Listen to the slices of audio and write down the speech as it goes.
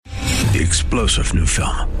The explosive new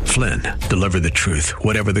film, Flynn, deliver the truth,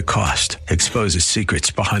 whatever the cost, exposes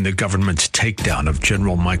secrets behind the government's takedown of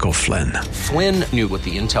General Michael Flynn. Flynn knew what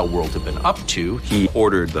the intel world had been up to. He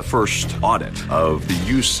ordered the first audit of the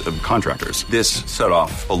use of contractors. This set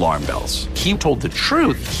off alarm bells. He told the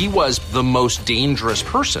truth. He was the most dangerous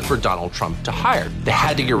person for Donald Trump to hire. They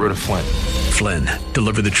had to get rid of Flynn. Flynn,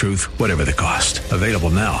 deliver the truth, whatever the cost. Available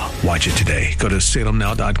now. Watch it today. Go to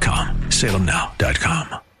salemnow.com.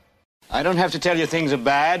 salemnow.com. I don't have to tell you things are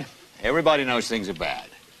bad. Everybody knows things are bad.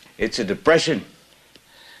 It's a depression.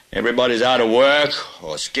 Everybody's out of work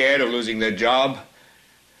or scared of losing their job.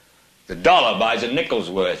 The dollar buys a nickel's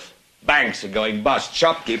worth. Banks are going bust.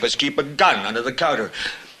 Shopkeepers keep a gun under the counter.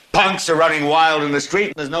 Punks are running wild in the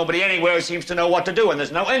street. There's nobody anywhere who seems to know what to do, and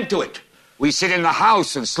there's no end to it. We sit in the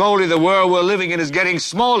house, and slowly the world we're living in is getting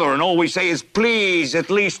smaller, and all we say is, please, at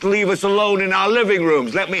least leave us alone in our living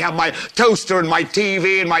rooms. Let me have my toaster and my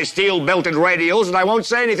TV and my steel-belted radios, and I won't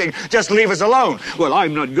say anything. Just leave us alone. Well,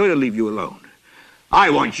 I'm not going to leave you alone. I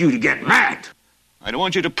want you to get mad. I don't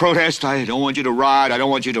want you to protest. I don't want you to riot. I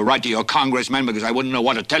don't want you to write to your congressman because I wouldn't know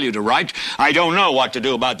what to tell you to write. I don't know what to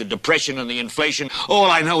do about the depression and the inflation. All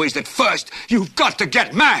I know is that first, you've got to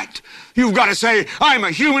get mad. You've got to say, I'm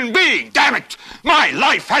a human being. Damn it. My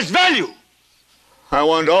life has value. I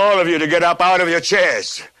want all of you to get up out of your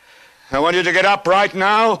chairs. I want you to get up right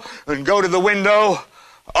now and go to the window,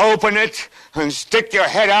 open it, and stick your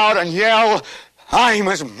head out and yell, I'm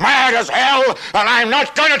as mad as hell, and I'm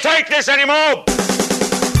not going to take this anymore.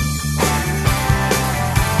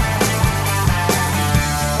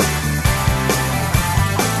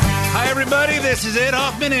 Hi, everybody. This is Ed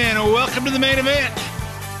Hoffman, and welcome to the main event.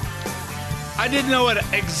 I didn't know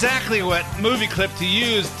exactly what movie clip to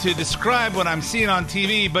use to describe what I'm seeing on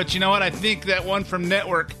TV, but you know what? I think that one from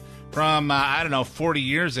Network from, 40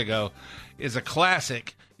 years ago is a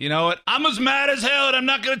classic. You know what? I'm as mad as hell, and I'm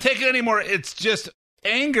not going to take it anymore. It's just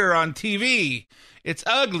anger on TV. It's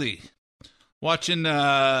ugly. Watching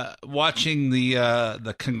the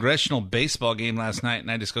congressional baseball game last night,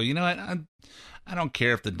 and I just go, you know what? I don't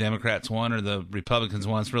care if the Democrats won or the Republicans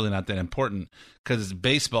won. It's really not that important because it's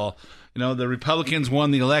baseball. You know, the Republicans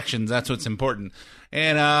won the elections. That's what's important.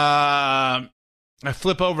 And I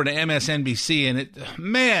flip over to MSNBC, and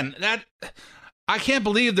I can't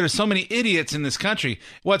believe there's so many idiots in this country.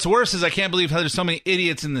 What's worse is I can't believe how there's so many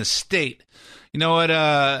idiots in this state. You know what?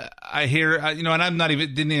 I hear, and I'm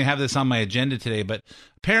didn't even have this on my agenda today, but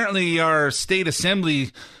apparently our state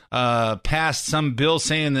assembly passed some bill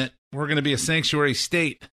saying that we're going to be a sanctuary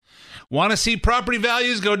state. Want to see property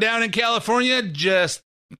values go down in California? Just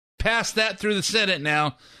pass that through the Senate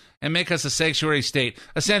now and make us a sanctuary state.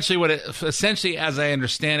 Essentially, as I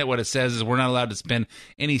understand it, what it says is we're not allowed to spend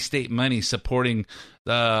any state money supporting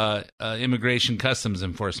the immigration customs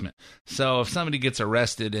enforcement. So if somebody gets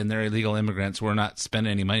arrested and they're illegal immigrants, we're not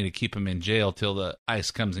spending any money to keep them in jail till the ICE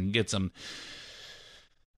comes and gets them.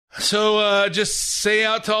 So just say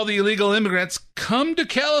out to all the illegal immigrants, come to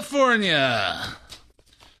California.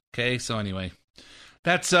 Okay, so anyway.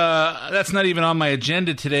 That's not even on my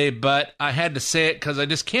agenda today, but I had to say it because I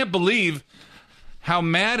just can't believe how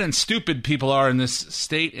mad and stupid people are in this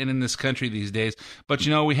state and in this country these days. But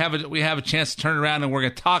you know, we have a chance to turn around, and we're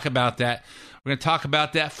going to talk about that. We're going to talk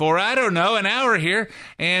about that for an hour here.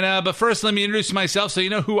 And but first, let me introduce myself so you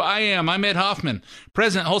know who I am. I'm Ed Hoffman,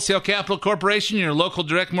 President, Wholesale Capital Corporation, your local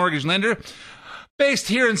direct mortgage lender. Based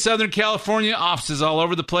here in Southern California, offices all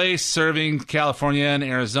over the place, serving California and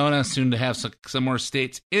Arizona, soon to have some more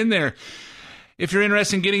states in there. If you're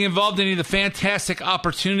interested in getting involved in any of the fantastic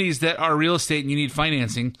opportunities that are real estate and you need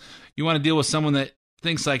financing, you want to deal with someone that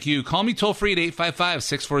thinks like you, call me toll free at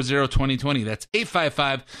 855-640-2020. That's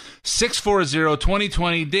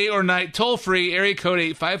 855-640-2020, day or night, toll free, area code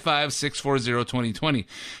 855-640-2020.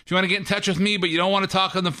 If you want to get in touch with me, but you don't want to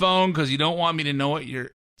talk on the phone because you don't want me to know what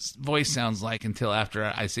your voice sounds like until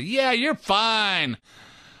after I say, yeah, you're fine.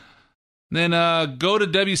 Then go to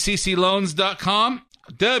WCCLoans.com,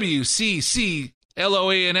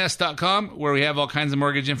 WCCLoans.com, where we have all kinds of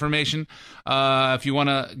mortgage information. If you want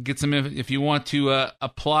to get if you want to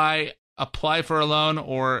apply for a loan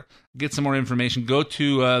or get some more information, go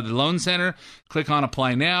to the Loan Center, click on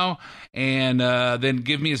Apply Now, and then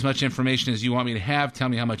give me as much information as you want me to have. Tell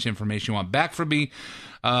me how much information you want back from me.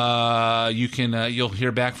 You'll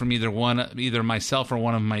hear back from either myself or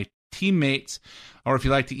one of my teammates. Or if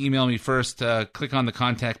you'd like to email me first, click on the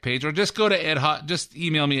contact page, or just go to just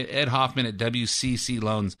email me at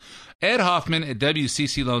edhoffman@WCCLoans,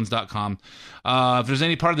 edhoffman@WCCLoans.com. If there's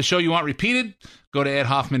any part of the show you want repeated, go to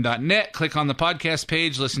edhoffman.net, click on the podcast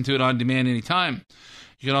page, listen to it on demand anytime.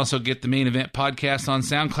 You can also get the Main Event podcast on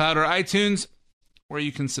SoundCloud or iTunes, where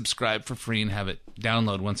you can subscribe for free and have it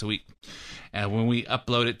download once a week. And when we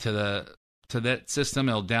upload it to that system,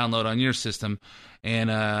 it'll download on your system,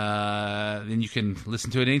 and then you can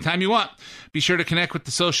listen to it anytime you want. Be sure to connect with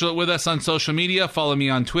us on social media. Follow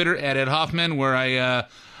me on Twitter at Ed Hoffman, where I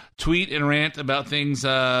tweet and rant about things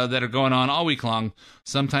that are going on all week long,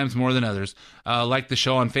 sometimes more than others. Like the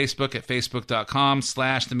show on Facebook at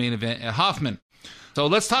facebook.com/The Main Event at Hoffman. So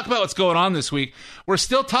let's talk about what's going on this week. We're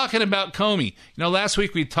still talking about Comey. Last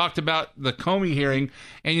week we talked about the Comey hearing,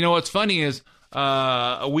 and what's funny is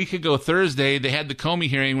a week ago Thursday they had the Comey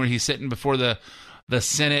hearing where he's sitting before the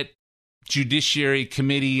Senate Judiciary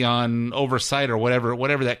Committee on Oversight or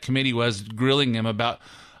whatever that committee was, grilling him about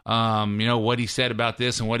what he said about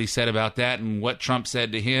this and what he said about that and what Trump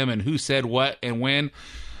said to him and who said what and when.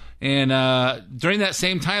 And during that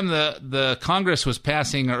same time, the Congress was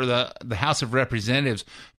passing, or the House of Representatives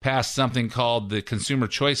passed something called the Consumer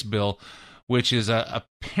Choice Bill, which is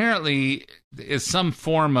apparently is some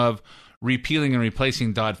form of repealing and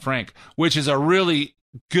replacing Dodd-Frank, which is a really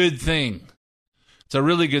good thing. It's a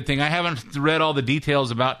really good thing. I haven't read all the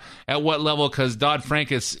details about at what level, because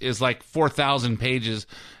Dodd-Frank is like 4,000 pages.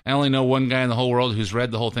 I only know one guy in the whole world who's read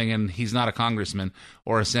the whole thing, and he's not a congressman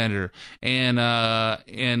or a senator. And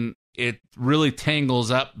it really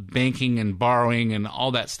tangles up banking and borrowing and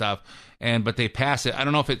all that stuff. But they pass it. I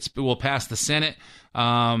don't know if it will pass the Senate,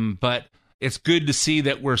 but it's good to see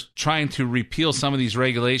that we're trying to repeal some of these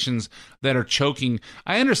regulations that are choking.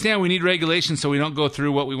 I understand we need regulations so we don't go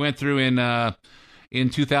through what we went through in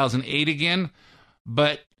 2008 again,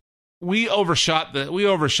 but we overshot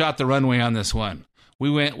the runway on this one. We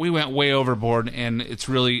went way overboard, and it's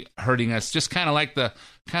really hurting us. Just kind of like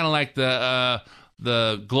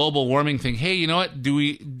the global warming thing. Hey, you know what?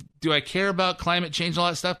 Do I care about climate change and all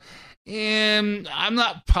that stuff? And I'm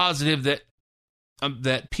not positive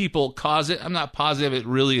that people cause it. I'm not positive it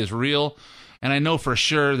really is real. And I know for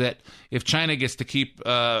sure that if China gets to keep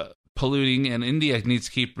polluting and India needs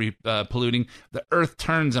to keep polluting, the earth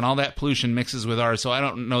turns and all that pollution mixes with ours. So I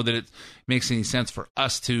don't know that it makes any sense for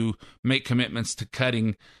us to make commitments to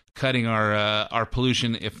cutting our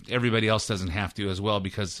pollution if everybody else doesn't have to as well,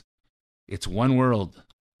 because it's one world.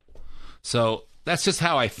 So that's just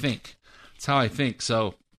how I think. It's how I think.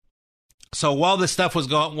 So while this stuff was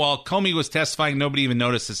going, while Comey was testifying, nobody even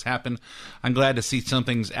noticed this happen. I'm glad to see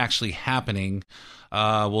something's actually happening.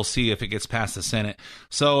 We'll see if it gets past the Senate.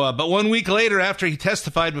 So, but 1 week later, after he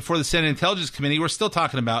testified before the Senate Intelligence Committee, we're still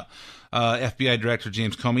talking about FBI Director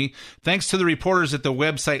James Comey. Thanks to the reporters at the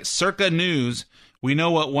website Circa News, we know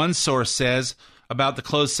what one source says about the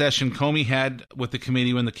closed session Comey had with the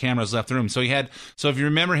committee when the cameras left the room. So if you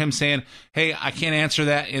remember him saying, "Hey, I can't answer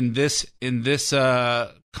that in this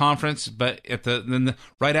conference," but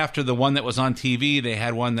right after the one that was on TV, they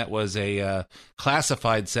had one that was a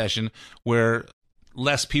classified session where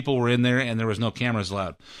less people were in there and there was no cameras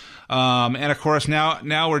allowed. And of course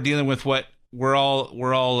now we're dealing with what we're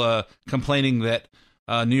all complaining that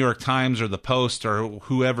New York Times or the Post or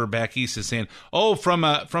whoever back east is saying, "Oh, from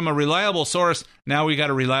a reliable source." Now we got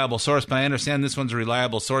a reliable source, but I understand this one's a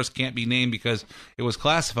reliable source, can't be named because it was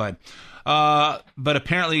classified. But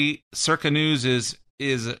apparently, Circa News is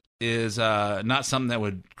not something that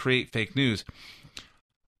would create fake news,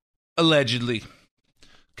 allegedly.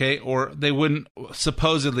 Okay, or they wouldn't,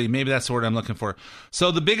 supposedly. Maybe that's the word I'm looking for.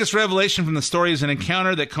 So the biggest revelation from the story is an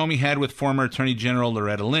encounter that Comey had with former Attorney General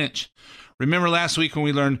Loretta Lynch. Remember last week when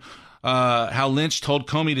we learned how Lynch told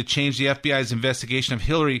Comey to change the FBI's investigation of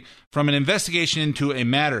Hillary from an investigation into a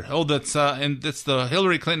matter. Oh, that's the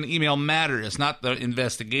Hillary Clinton email matter. It's not the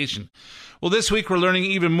investigation. Well, this week we're learning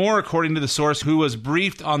even more, according to the source who was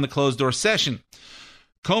briefed on the closed-door session.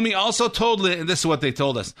 Comey also told, and this is what they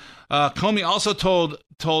told us. Comey also told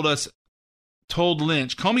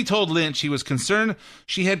Lynch. Comey told Lynch he was concerned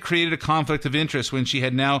she had created a conflict of interest when she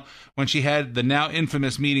had the now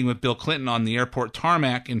infamous meeting with Bill Clinton on the airport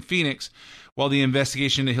tarmac in Phoenix, while the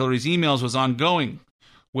investigation into Hillary's emails was ongoing,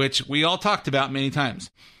 which we all talked about many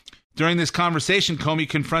times. During this conversation, Comey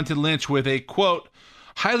confronted Lynch with a, quote,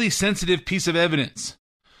 highly sensitive piece of evidence,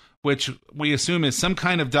 which we assume is some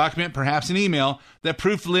kind of document, perhaps an email, that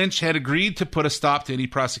proved Lynch had agreed to put a stop to any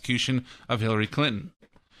prosecution of Hillary Clinton,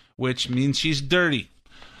 which means she's dirty.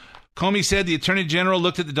 Comey said the Attorney General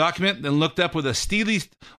looked at the document, then looked up with a steely...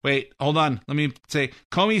 Wait, hold on. Let me say.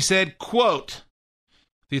 Comey said, quote,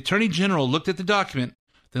 the Attorney General looked at the document,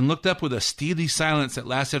 then looked up with a steely silence that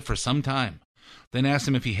lasted for some time, then asked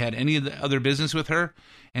him if he had any other business with her,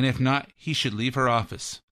 and if not, he should leave her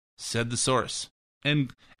office, said the source.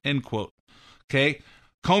 End quote. Okay?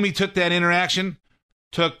 Comey took that interaction,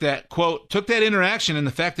 took that interaction and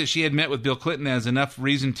the fact that she had met with Bill Clinton as enough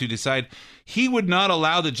reason to decide he would not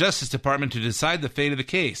allow the Justice Department to decide the fate of the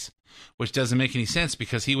case, which doesn't make any sense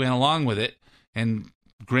because he went along with it and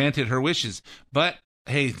granted her wishes. But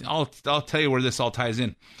hey, I'll tell you where this all ties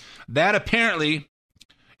in. That apparently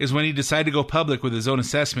is when he decided to go public with his own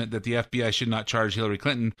assessment that the FBI should not charge Hillary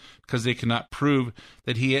Clinton because they cannot prove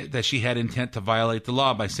that she had intent to violate the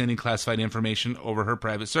law by sending classified information over her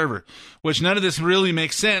private server. Which none of this really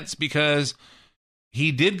makes sense because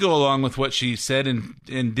he did go along with what she said and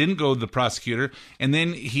didn't go to the prosecutor. And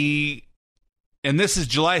then this is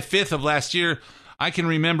July 5th of last year. I can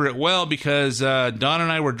remember it well because Don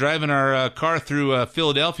and I were driving our car through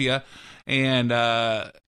Philadelphia and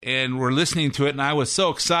we're listening to it, and I was so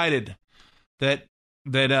excited that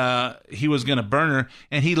he was going to burn her.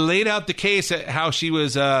 And he laid out the case at how she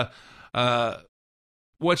was, what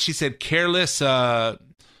she said, careless,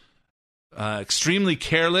 extremely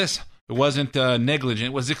careless. It wasn't negligent.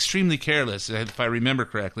 It was extremely careless, if I remember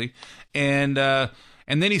correctly. And then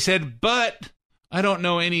he said, but I don't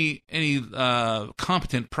know any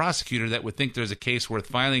competent prosecutor that would think there's a case worth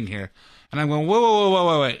filing here. And I'm going,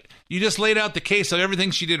 whoa. You just laid out the case of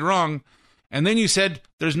everything she did wrong, and then you said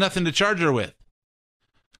there's nothing to charge her with.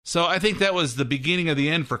 So I think that was the beginning of the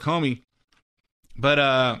end for Comey.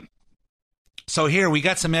 But so here we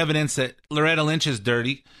got some evidence that Loretta Lynch is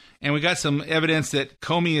dirty, and we got some evidence that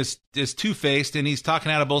Comey is two-faced, and he's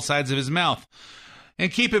talking out of both sides of his mouth. And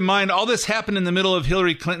keep in mind, all this happened in the middle of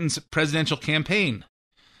Hillary Clinton's presidential campaign,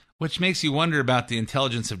 which makes you wonder about the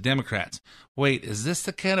intelligence of Democrats. Wait, is this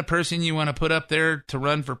the kind of person you want to put up there to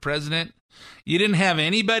run for president? You didn't have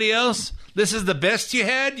anybody else? This is the best you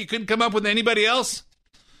had? You couldn't come up with anybody else?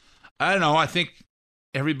 I don't know. I think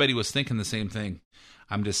everybody was thinking the same thing.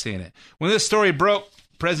 I'm just saying it. When this story broke,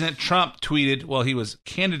 President Trump tweeted, well, he was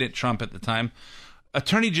candidate Trump at the time,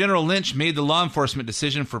 Attorney General Lynch made the law enforcement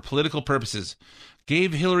decision for political purposes,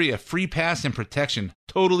 gave Hillary a free pass and protection.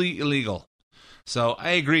 Totally illegal. So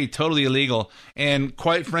I agree, totally illegal. And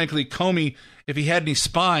quite frankly, Comey, if he had any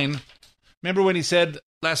spine, remember when he said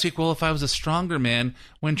last week, well, if I was a stronger man,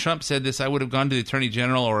 when Trump said this, I would have gone to the Attorney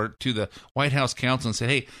General or to the White House counsel and said,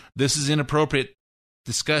 hey, this is inappropriate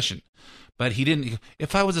discussion. But he didn't.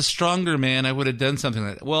 If I was a stronger man, I would have done something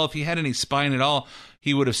like that. Well, if he had any spine at all,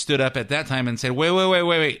 he would have stood up at that time and said,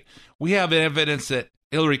 wait. We have evidence that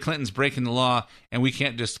Hillary Clinton's breaking the law, and we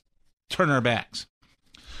can't just turn our backs.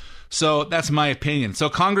 So that's my opinion. So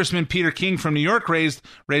Congressman Peter King from New York raised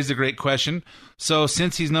a great question. So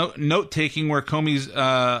since he's note taking, where Comey's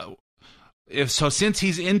since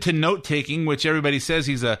he's into note taking, which everybody says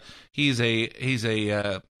he's a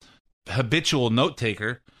habitual note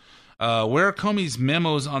taker, where are Comey's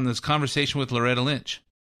memos on this conversation with Loretta Lynch?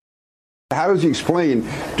 How does he explain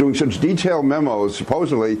doing such detailed memos,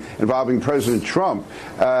 supposedly involving President Trump,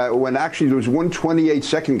 when actually there was one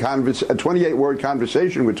 28-word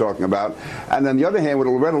conversation we're talking about, and on the other hand, with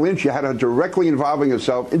Loretta Lynch, you had her directly involving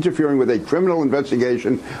herself, interfering with a criminal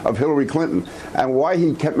investigation of Hillary Clinton, and why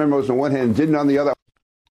he kept memos on one hand and didn't on the other.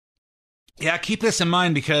 Yeah, keep this in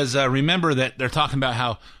mind because remember that they're talking about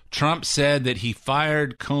how Trump said that he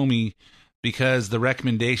fired Comey because the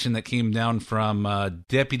recommendation that came down from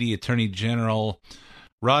Deputy Attorney General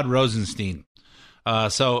Rod Rosenstein,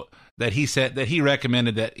 so that he said that he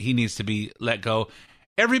recommended that he needs to be let go.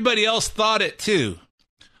 Everybody else thought it too.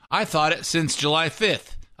 I thought it since July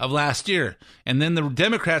 5th of last year. And then the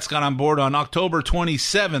Democrats got on board on October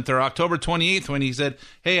 27th or October 28th when he said,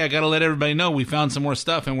 hey, I got to let everybody know we found some more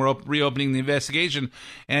stuff and we're reopening the investigation.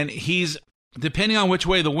 And he's, depending on which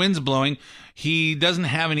way the wind's blowing, he doesn't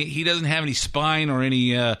have any spine or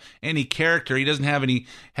any character. He doesn't have any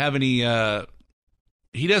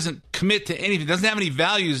he doesn't commit to anything. Doesn't have any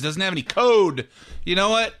values, doesn't have any code. You know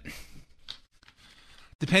what?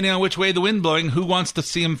 Depending on which way the wind blowing, who wants to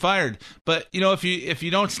see him fired? But you know, if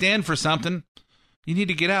you don't stand for something, you need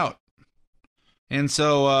to get out. And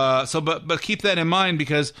but keep that in mind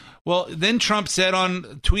because, well, then Trump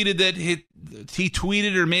tweeted that he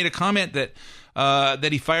tweeted or made a comment that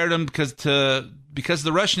he fired him because of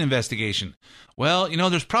the Russian investigation. Well, you know,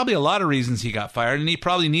 there's probably a lot of reasons he got fired, and he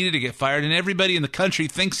probably needed to get fired, and everybody in the country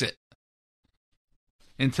thinks it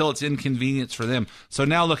until it's inconvenience for them. So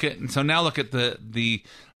now look at the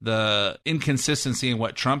inconsistency in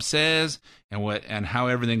what Trump says and how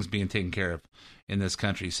everything's being taken care of in this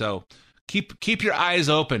country. So keep your eyes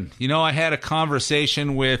open. You know, I had a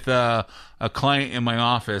conversation with a client in my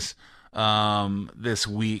office this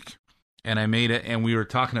week, and I made it, and we were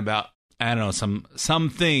talking about, I don't know, some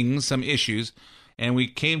things, some issues, and we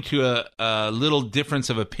came to a little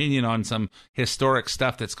difference of opinion on some historic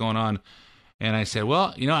stuff that's going on. And I said,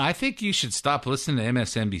 well, I think you should stop listening to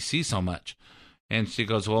MSNBC so much. And she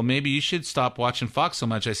goes, well, maybe you should stop watching Fox so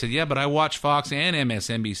much. I said, yeah, but I watch Fox and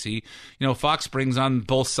MSNBC. Fox brings on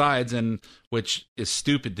both sides, and which is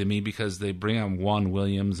stupid to me because they bring on Juan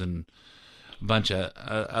Williams and a bunch of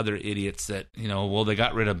other idiots that, they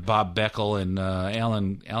got rid of Bob Beckel and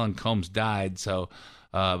Alan Combs died. So,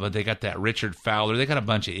 but they got that Richard Fowler. They got a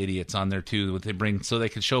bunch of idiots on there too that they bring so they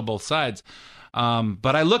can show both sides.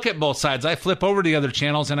 But I look at both sides. I flip over to the other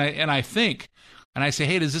channels and I think, and I say,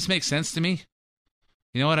 hey, does this make sense to me?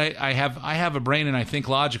 You know what? I have a brain and I think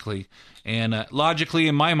logically, and logically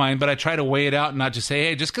in my mind, but I try to weigh it out and not just say,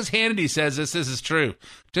 hey, just because Hannity says this is true.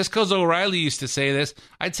 Just because O'Reilly used to say this,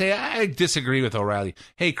 I'd say I disagree with O'Reilly.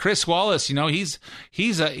 Hey, Chris Wallace,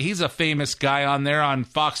 he's a famous guy on there on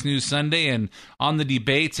Fox News Sunday and on the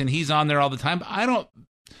debates, and he's on there all the time. But I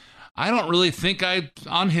don't really think I'm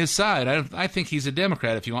on his side. I think he's a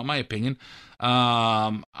Democrat, if you want my opinion.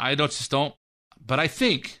 I don't, but I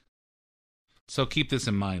think. So keep this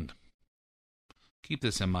in mind.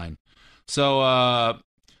 So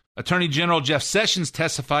Attorney General Jeff Sessions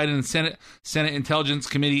testified in the Senate Intelligence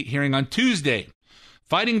Committee hearing on Tuesday,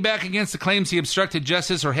 fighting back against the claims he obstructed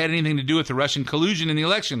justice or had anything to do with the Russian collusion in the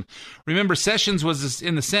election. Remember, Sessions was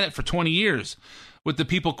in the Senate for 20 years. With the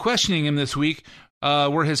people questioning him this week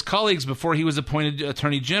were his colleagues before he was appointed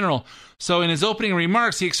Attorney General. So in his opening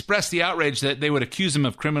remarks, he expressed the outrage that they would accuse him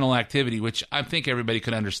of criminal activity, which I think everybody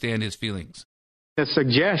could understand his feelings. The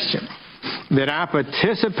suggestion that I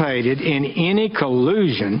participated in any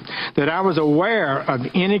collusion, that I was aware of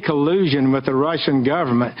any collusion with the Russian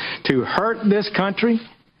government to hurt this country,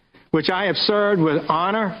 which I have served with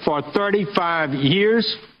honor for 35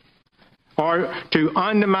 years, or to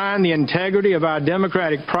undermine the integrity of our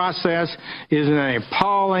democratic process is an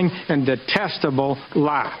appalling and detestable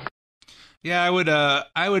lie. Yeah, I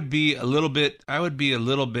would be a little bit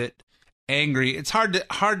angry. It's hard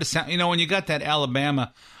to sound. When you got that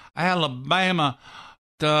Alabama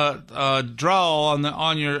drawl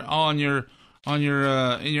on your in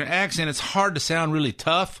your accent, it's hard to sound really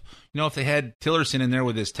tough. If they had Tillerson in there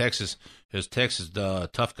with his Texas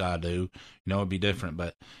tough guy it'd be different.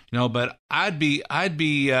 But but I'd be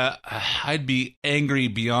angry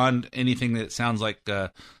beyond anything that sounds like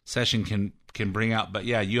Session can bring out. But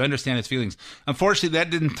yeah, you understand his feelings. Unfortunately, that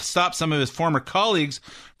didn't stop some of his former colleagues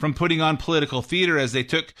from putting on political theater as they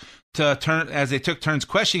took turns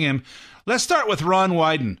questioning him. Let's start with Ron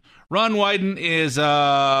Wyden. Ron Wyden is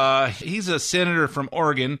he's a senator from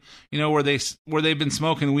Oregon, where they've been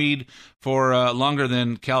smoking weed for longer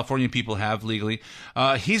than California people have legally.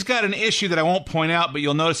 He's got an issue that I won't point out, but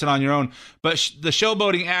you'll notice it on your own. But the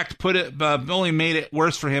Showboating Act only made it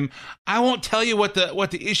worse for him. I won't tell you what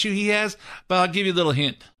the issue he has, but I'll give you a little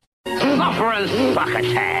hint. Now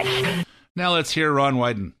let's hear Ron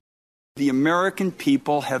Wyden. The American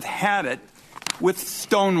people have had it with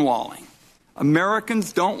stonewalling.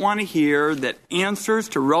 Americans don't want to hear that answers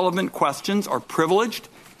to relevant questions are privileged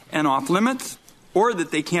and off limits, or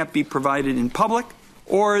that they can't be provided in public,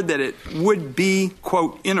 or that it would be,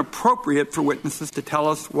 quote, inappropriate for witnesses to tell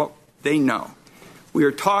us what they know. We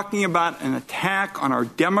are talking about an attack on our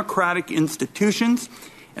democratic institutions,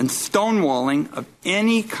 and stonewalling of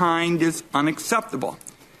any kind is unacceptable.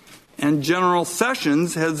 And General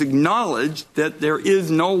Sessions has acknowledged that there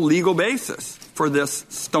is no legal basis for this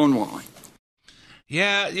stonewalling.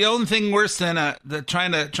 Yeah, the only thing worse than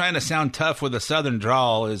trying to sound tough with a Southern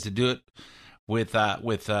drawl is to do it with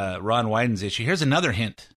Ron Wyden's issue. Here's another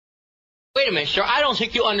hint. Wait a minute, sir. I don't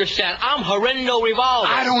think you understand. I'm Horrendo Revolver.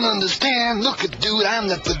 I don't understand. Look, dude, I'm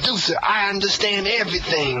the producer. I understand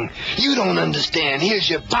everything. You don't understand. Here's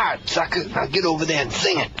your part, sucker. Now get over there and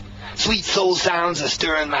sing it. Sweet soul sounds are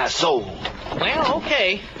stirring my soul. Well,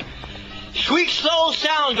 okay. Sweet soul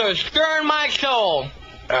sounds are stirring my soul.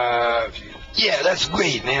 Yeah, that's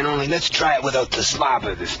great, man. Only let's try it without the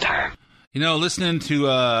slobber this time. Listening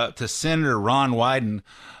to Senator Ron Wyden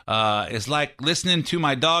is like listening to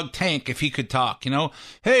my dog Tank if he could talk.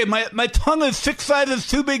 Hey, my tongue is 6 sizes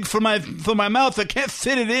too big for my mouth. I can't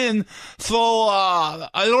fit it in, so I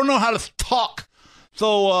don't know how to talk.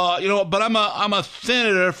 So but I'm a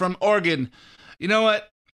senator from Oregon. You know what?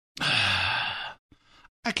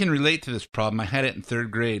 I can relate to this problem. I had it in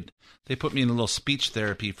third grade. They put me in a little speech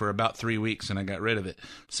therapy for about 3 weeks, and I got rid of it.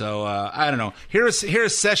 So I don't know. Here's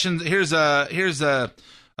Sessions. Here's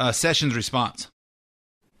Sessions' response.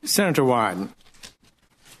 Senator Wyden,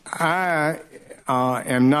 I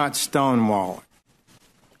am not stonewalling.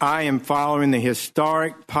 I am following the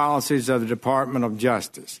historic policies of the Department of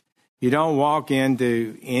Justice. You don't walk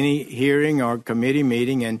into any hearing or committee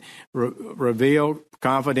meeting and reveal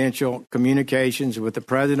confidential communications with the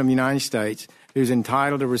President of the United States, who's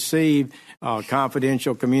entitled to receive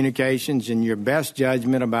confidential communications in your best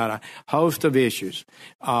judgment about a host of issues,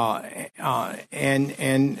 and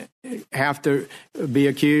have to be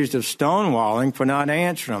accused of stonewalling for not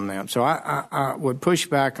answering them. So I would push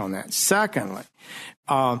back on that. Secondly,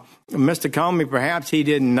 Mr. Comey, perhaps he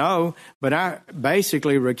didn't know, but I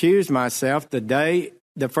basically recused myself the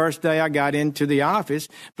first day I got into the office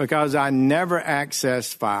because I never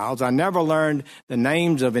accessed files. I never learned the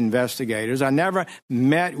names of investigators. I never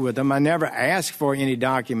met with them. I never asked for any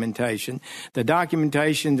documentation. The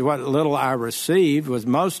documentation, what little I received, was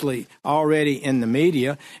mostly already in the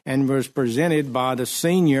media and was presented by the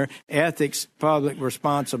senior ethics, public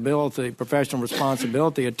responsibility, professional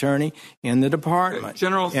responsibility attorney in the department.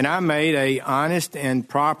 General, and I made a honest and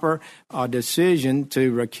proper decision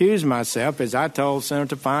to recuse myself, as I told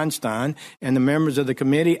Senator Feinstein and the members of the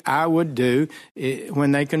committee I would do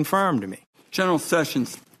when they confirmed me. General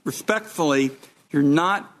Sessions, respectfully, you're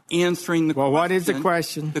not answering the question. Well, what is the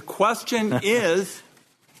question? The question is,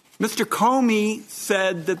 Mr. Comey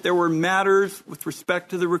said that there were matters with respect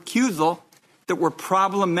to the recusal that were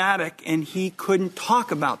problematic and he couldn't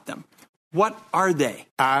talk about them. What are they?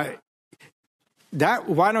 Why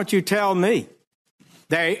don't you tell me?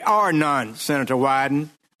 They are none, Senator Wyden.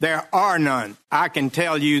 There are none. I can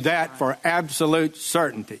tell you that for absolute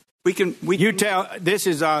certainty. This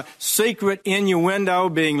is a secret innuendo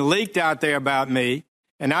being leaked out there about me,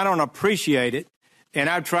 and I don't appreciate it. And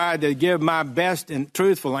I've tried to give my best and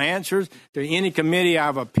truthful answers to any committee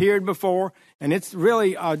I've appeared before, and it's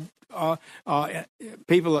really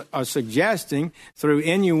people are suggesting through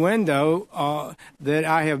innuendo that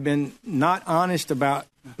I have been not honest about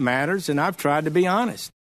matters, and I've tried to be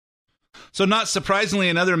honest. So not surprisingly,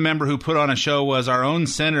 another member who put on a show was our own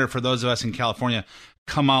senator, for those of us in California,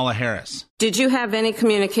 Kamala Harris. Did you have any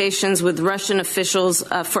communications with Russian officials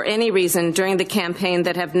for any reason during the campaign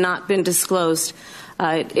that have not been disclosed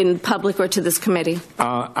in public or to this committee?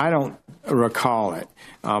 I don't recall it,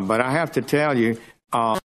 but I have to tell you,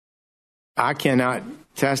 I cannot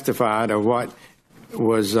testify to what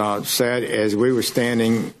was said as we were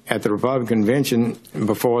standing at the Republican convention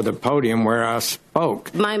before the podium where I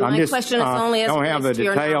spoke. My question is only as it relates to your knowledge. I don't have a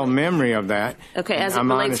detailed memory of that. Okay, as it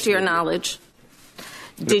relates to your knowledge.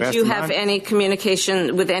 Did you have any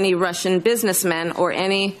communication with any Russian businessmen or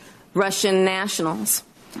any Russian nationals?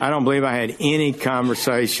 I don't believe I had any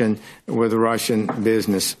conversation with Russian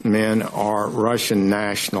businessmen or Russian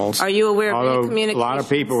nationals. Are you aware of any communication? A lot of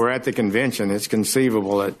people were at the convention. It's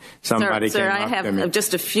conceivable that somebody came up to me. Sir, I have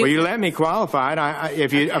just a few. Well, you let me qualify it.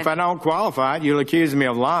 If I don't qualify it, you'll accuse me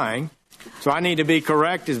of lying. So I need to be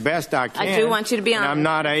correct as best I can. I do want you to be honest. I'm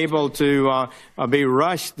not able to be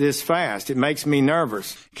rushed this fast. It makes me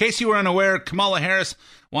nervous. In case you were unaware, Kamala Harris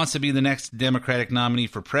wants to be the next Democratic nominee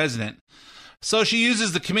for president. So she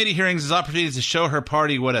uses the committee hearings as opportunities to show her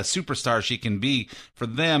party what a superstar she can be for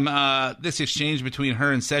them. This exchange between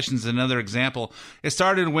her and Sessions is another example. It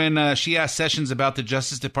started when she asked Sessions about the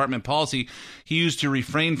Justice Department policy he used to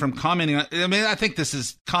refrain from commenting on. I mean, I think this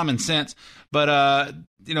is common sense, but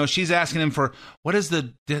she's asking him for what is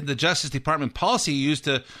the Justice Department policy used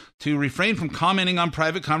to refrain from commenting on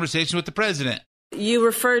private conversations with the president. You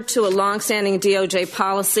referred to a longstanding DOJ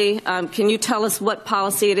policy. Can you tell us what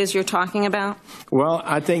policy it is you're talking about? Well,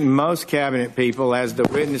 I think most cabinet people, as the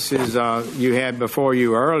witnesses you had before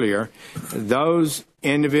you earlier, those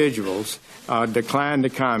individuals declined to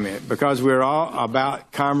comment because we're all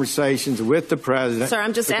about conversations with the president. Sir,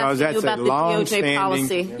 I'm just asking you about the DOJ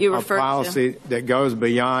policy you referred to. Policy that goes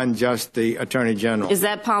beyond just the Attorney General. Is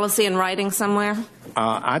that policy in writing somewhere?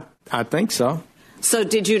 I think so. So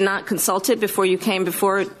did you not consult it before you came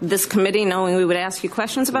before this committee, knowing we would ask you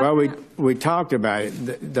questions about it? Well, we talked about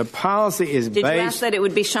it. The policy is Did you ask that it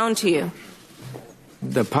would be shown to you?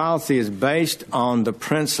 The policy is based on the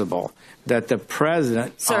principle that the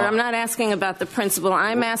president... Sir, I'm not asking about the principle.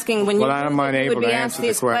 I'm asking when you would be asked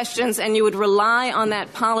these questions and you would rely on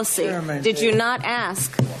that policy. Did you not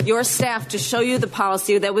ask your staff to show you the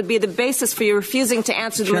policy that would be the basis for you refusing to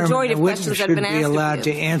answer the majority of questions that have been asked of you? Should be allowed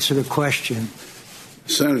to answer the question.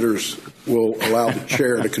 Senators will allow the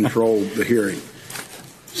chair to control the hearing.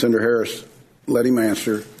 Senator Harris, let him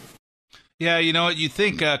answer. Yeah, you know what? You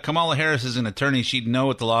think Kamala Harris is an attorney, she'd know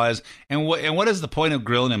what the law is. And what is the point of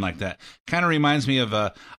grilling him like that? Kind of reminds me of,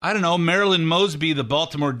 Marilyn Mosby, the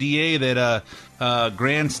Baltimore DA that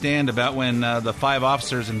grandstand about when the 5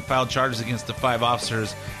 officers and filed charges against the 5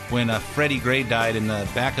 officers when Freddie Gray died in the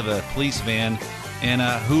back of a police van. And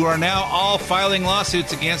who are now all filing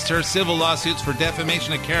lawsuits against her, civil lawsuits for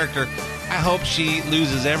defamation of character. I hope she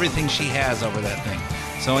loses everything she has over that thing.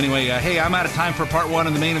 So anyway, hey, I'm out of time for part 1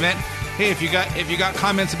 of the main event. Hey, if you got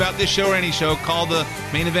comments about this show or any show, call the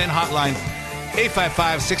main event hotline,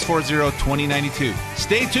 855-640-2092.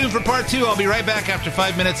 Stay tuned for part 2. I'll be right back after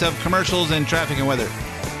 5 minutes of commercials and traffic and weather.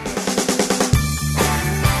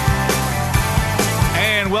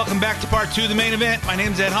 And welcome back to part 2 of the main event. My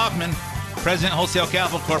name's Ed Hoffman, President, Wholesale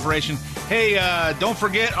Capital Corporation. Hey, don't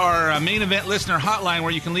forget our main event listener hotline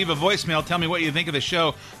where you can leave a voicemail. Tell me what you think of the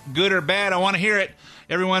show, good or bad. I want to hear it.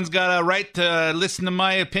 Everyone's got a right to listen to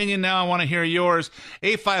my opinion now. I want to hear yours.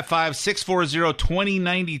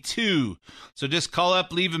 855-640-2092. So just call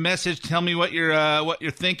up, leave a message, tell me what you're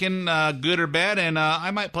thinking, good or bad, and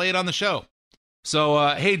I might play it on the show. So,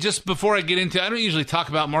 hey, just before I get into, I don't usually talk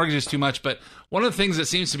about mortgages too much, but one of the things that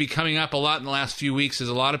seems to be coming up a lot in the last few weeks is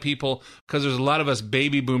a lot of people, because there's a lot of us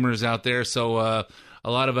baby boomers out there, so a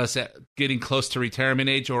lot of us getting close to retirement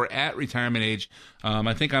age or at retirement age.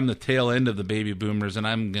 I think I'm the tail end of the baby boomers, and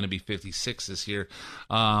I'm going to be 56 this year.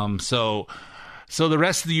 So the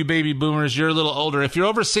rest of you baby boomers, you're a little older. If you're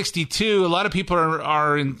over 62, a lot of people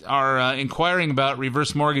are inquiring about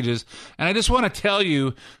reverse mortgages. And I just want to tell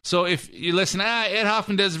you, so if you listen, Ed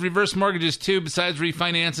Hoffman does reverse mortgages too, besides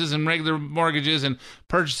refinances and regular mortgages and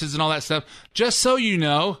purchases and all that stuff. Just so you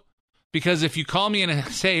know, because if you call me and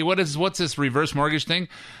say, what's this reverse mortgage thing?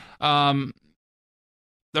 The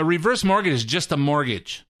reverse mortgage is just a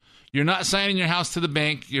mortgage. You're not signing your house to the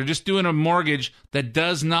bank. You're just doing a mortgage that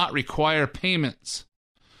does not require payments.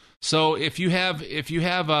 So if you have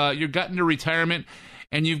you're gotten to retirement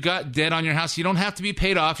and you've got debt on your house, you don't have to be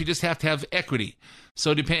paid off. You just have to have equity.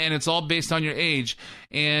 So and it's all based on your age.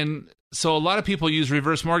 And so a lot of people use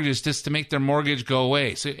reverse mortgages just to make their mortgage go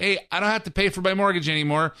away. So, hey, I don't have to pay for my mortgage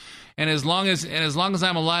anymore. And as long as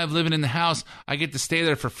I'm alive living in the house, I get to stay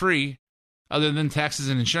there for free, other than taxes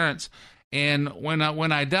and insurance. And when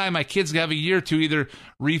I die, my kids have a year to either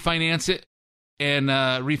refinance it,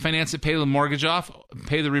 pay the mortgage off,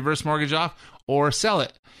 pay the reverse mortgage off, or sell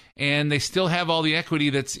it. And they still have all the equity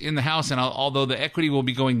that's in the house. And although the equity will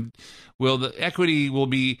be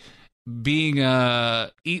being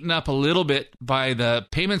eaten up a little bit by the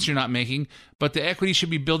payments you're not making, but the equity should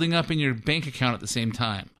be building up in your bank account at the same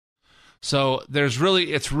time. So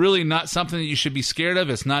it's really not something that you should be scared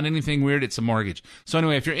of. It's not anything weird. It's a mortgage. So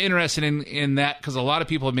anyway, if you're interested in that, because a lot of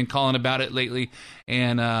people have been calling about it lately,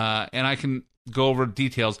 and I can go over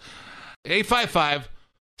details.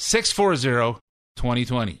 855-640-2020.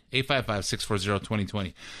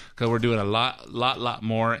 855-640-2020. Because we're doing a lot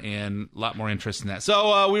more and a lot more interest in that.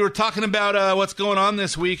 So we were talking about what's going on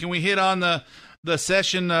this week, and we hit on the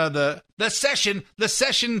session,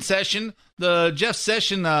 the Jeff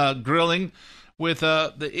Sessions grilling with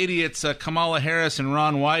the idiots Kamala Harris and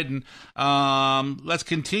Ron Wyden. Let's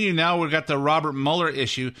continue now. We've got the Robert Mueller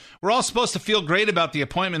issue. We're all supposed to feel great about the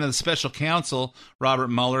appointment of the special counsel, Robert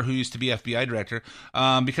Mueller, who used to be FBI director,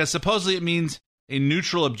 because supposedly it means a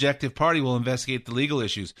neutral, objective party will investigate the legal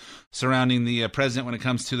issues surrounding the president when it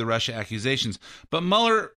comes to the Russia accusations. But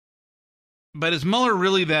is Mueller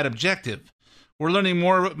really that objective? We're learning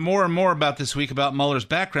more and more about this week about Mueller's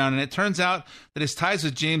background, and it turns out that his ties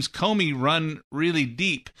with James Comey run really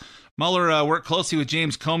deep. Mueller worked closely with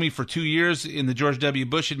James Comey for 2 years in the George W.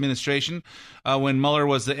 Bush administration when Mueller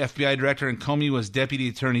was the FBI director and Comey was deputy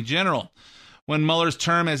attorney general. When Mueller's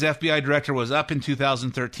term as FBI director was up in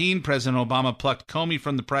 2013, President Obama plucked Comey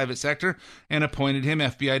from the private sector and appointed him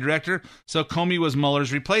FBI director, so Comey was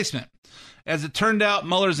Mueller's replacement. As it turned out,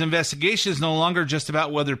 Mueller's investigation is no longer just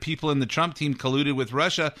about whether people in the Trump team colluded with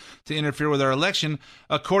Russia to interfere with our election.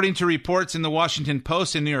 According to reports in the Washington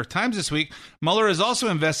Post and New York Times this week, Mueller is also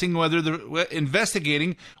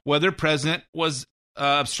investigating whether President was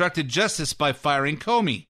obstructed justice by firing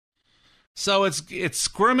Comey. So it's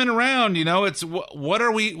squirming around, you know. It's what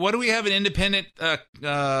do we have an independent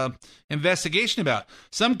investigation about?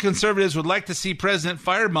 Some conservatives would like to see President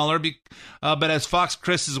fire Mueller, but as Fox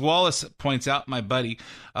Chris Wallace points out, my buddy,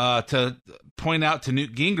 to point out to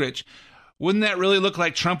Newt Gingrich, wouldn't that really look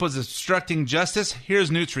like Trump was obstructing justice? Here's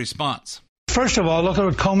Newt's response. First of all, look at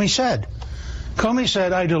what Comey said. Comey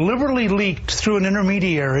said, I deliberately leaked through an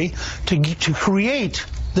intermediary to create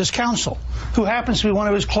this counsel, who happens to be one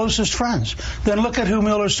of his closest friends. Then look at who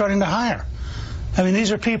Mueller's starting to hire. I mean,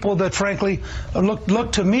 these are people that, frankly,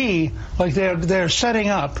 look to me like they're setting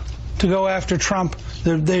up to go after Trump,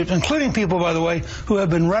 including people, by the way, who have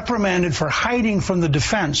been reprimanded for hiding from the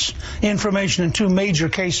defense information in 2 major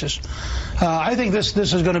cases. I think this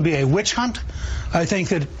is going to be a witch hunt. I think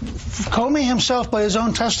that Comey himself, by his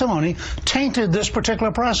own testimony, tainted this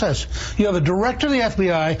particular process. You have a director of the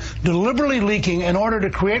FBI deliberately leaking in order to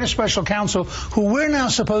create a special counsel who we're now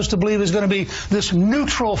supposed to believe is going to be this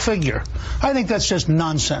neutral figure. I think that's just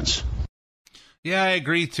nonsense. Yeah, I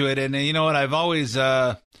agree to it. And you know what? I've always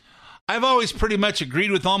pretty much agreed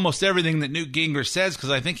with almost everything that Newt Gingrich says, because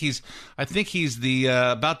I think he's the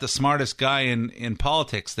about the smartest guy in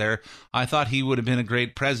politics there. I thought he would have been a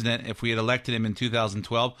great president if we had elected him in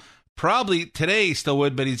 2012. Probably today he still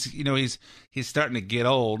would, but he's starting to get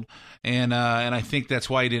old, and I think that's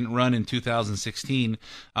why he didn't run in 2016.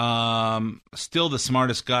 Still the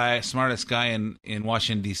smartest guy in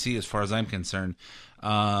Washington D.C. as far as I'm concerned.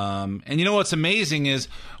 And you know what's amazing is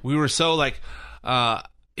we were so like, how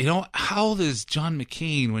old is John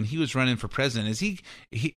McCain when he was running for president? Is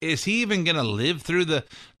he even going to live through the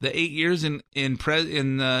 8 years in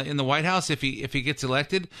the White House if he gets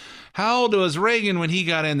elected? How old was Reagan when he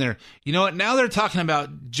got in there? You know what? Now they're talking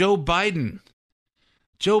about Joe Biden.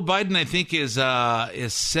 Joe Biden, I think, is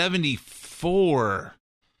 74.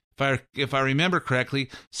 If I remember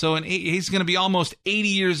correctly. So he's going to be almost 80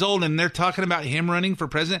 years old, and they're talking about him running for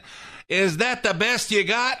president. Is that the best you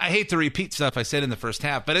got? I hate to repeat stuff I said in the first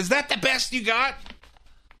half, but is that the best you got?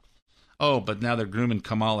 Oh, but now they're grooming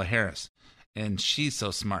Kamala Harris, and she's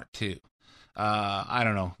so smart too. I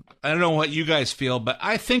don't know. I don't know what you guys feel, but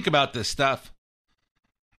I think about this stuff,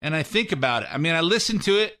 and I think about it. I mean, I listen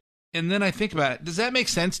to it, and then I think about it. Does that make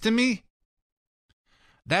sense to me?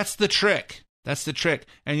 That's the trick. That's the trick.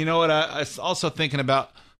 And you know what? I was also thinking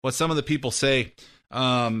about what some of the people say.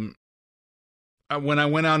 When I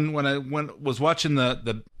was watching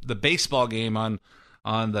the baseball game on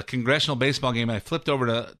the congressional baseball game, and I flipped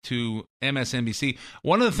over to MSNBC.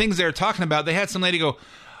 One of the things they were talking about, they had some lady go,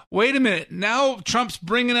 "Wait a minute! Now Trump's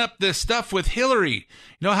bringing up this stuff with Hillary.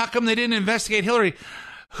 You know, how come they didn't investigate Hillary?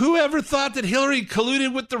 Whoever thought that Hillary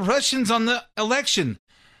colluded with the Russians on the election?"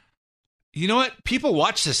 You know what? People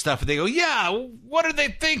watch this stuff and they go, yeah, what are they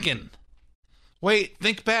thinking? Wait,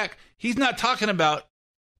 think back. He's not talking about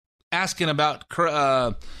asking about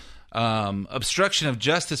obstruction of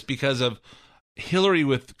justice because of Hillary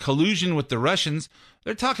with collusion with the Russians.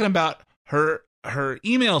 They're talking about her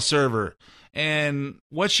email server and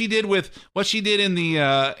what she did when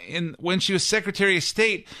she was Secretary of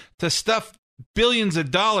State to stuff billions of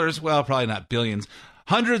dollars. Well, probably not billions,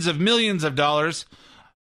 hundreds of millions of dollars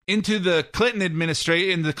into the Clinton administration,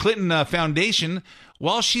 in the Clinton Foundation,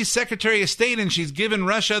 while she's Secretary of State, and she's given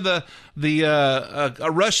Russia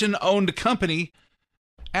a Russian-owned company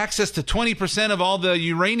access to 20% of all the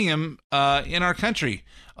uranium in our country.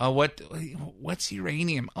 What's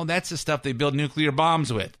uranium? Oh, that's the stuff they build nuclear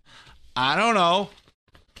bombs with. I don't know.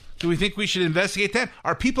 Do we think we should investigate that?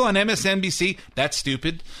 Are people on MSNBC that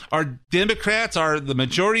stupid? Are Democrats, are the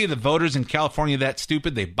majority of the voters in California that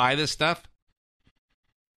stupid? They buy this stuff?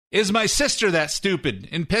 Is my sister that stupid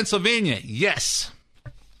in Pennsylvania? Yes.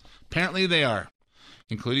 Apparently they are,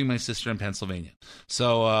 including my sister in Pennsylvania.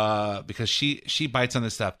 So, because she bites on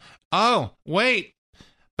this stuff. Oh, wait.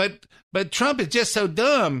 But Trump is just so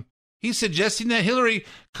dumb. He's suggesting that Hillary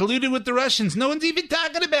colluded with the Russians. No one's even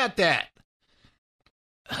talking about that.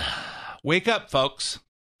 Wake up, folks.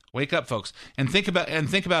 Wake up, folks. And think about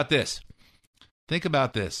this. Think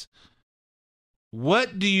about this.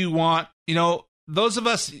 What do you want? You know, those of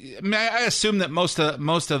us, I assume that most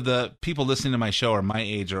of the people listening to my show are my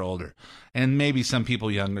age or older, and maybe some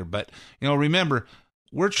people younger. But, you know, remember,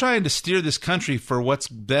 we're trying to steer this country for what's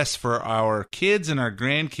best for our kids and our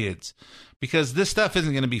grandkids, because this stuff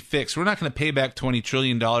isn't going to be fixed. We're not going to pay back $20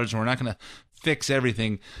 trillion, and we're not going to fix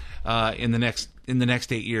everything in the next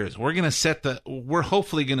 8 years. We're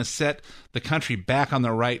hopefully going to set the country back on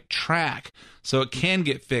the right track so it can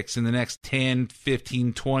get fixed in the next 10,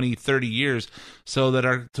 15, 20, 30 years, so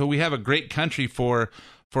we have a great country for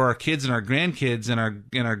our kids and our grandkids and our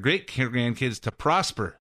great grandkids to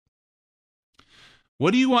prosper.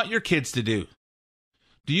 What do you want your kids to do?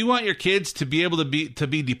 Do you want your kids to be able to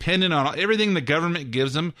be dependent on everything the government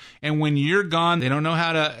gives them, and when you're gone, they don't know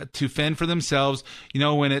how to fend for themselves? You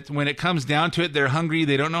know, when it comes down to it, they're hungry.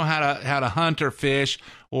 They don't know how to hunt or fish,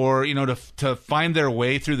 or, you know, to find their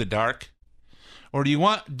way through the dark. Or do you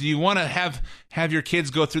want to have your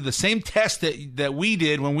kids go through the same test that we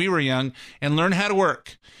did when we were young, and learn how to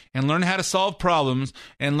work, and learn how to solve problems,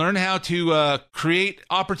 and learn how to create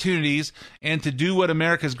opportunities, and to do what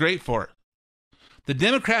America's great for? The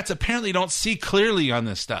Democrats apparently don't see clearly on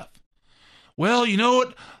this stuff. Well, you know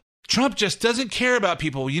what? Trump just doesn't care about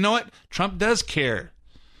people. You know what? Trump does care,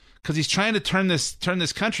 because he's trying to turn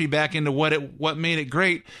this country back into what made it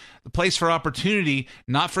great, the place for opportunity,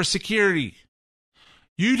 not for security.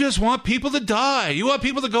 You just want people to die. You want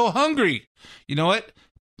people to go hungry. You know what?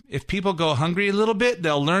 If people go hungry a little bit,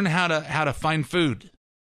 they'll learn how to find food.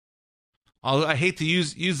 I hate to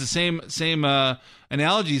use the same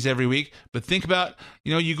analogies every week, but think about,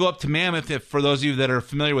 you go up to Mammoth. For those of you that are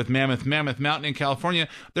familiar with Mammoth Mountain in California,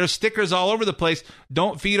 there's stickers all over the place.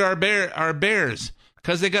 Don't feed our bears,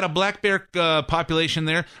 because they got a black bear population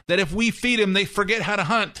there that if we feed them, they forget how to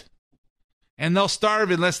hunt, and they'll starve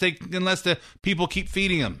unless the people keep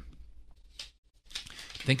feeding them.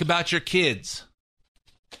 Think about your kids.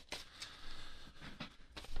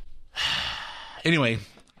 Anyway,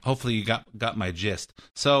 hopefully you got my gist.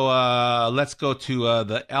 So let's go to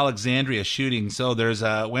the Alexandria shooting. So there's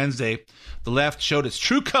Wednesday. The left showed its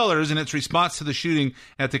true colors in its response to the shooting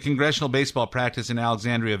at the congressional baseball practice in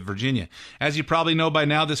Alexandria, Virginia. As you probably know by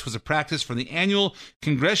now, this was a practice for the annual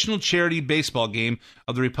congressional charity baseball game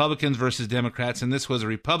of the Republicans versus Democrats, and this was a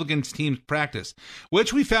Republicans team practice,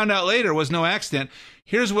 which we found out later was no accident.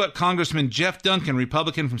 Here's what Congressman Jeff Duncan,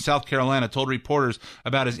 Republican from South Carolina, told reporters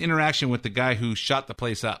about his interaction with the guy who shot the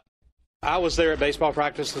place up. I was there at baseball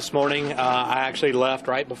practice this morning. I actually left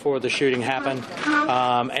right before the shooting happened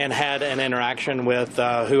and had an interaction with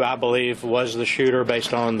who I believe was the shooter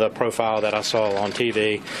based on the profile that I saw on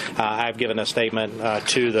TV. I've given a statement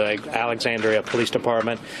to the Alexandria Police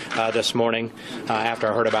Department this morning. After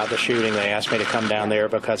I heard about the shooting, they asked me to come down there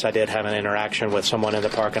because I did have an interaction with someone in the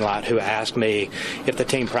parking lot who asked me if the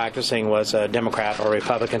team practicing was a Democrat or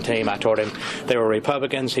Republican team. I told him they were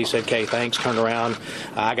Republicans. He said, "Okay, thanks," turned around.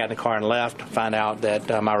 I got in the car and left, find out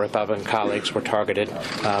that my Republican colleagues were targeted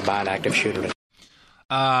by an active shooter.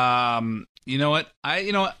 You know what?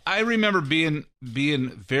 I remember being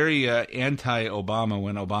very anti-Obama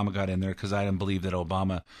when Obama got in there, because I didn't believe that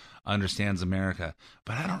Obama understands America.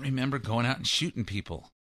 But I don't remember going out and shooting people.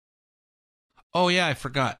 Oh yeah, I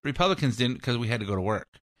forgot. Republicans didn't, because we had to go to work.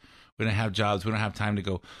 We didn't have jobs. We don't have time to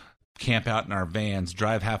go camp out in our vans,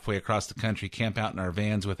 drive halfway across the country, camp out in our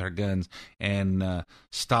vans with our guns, and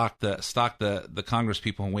stalk the Congress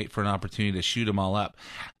people and wait for an opportunity to shoot them all up.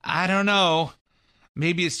 I don't know.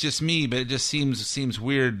 Maybe it's just me, but it just seems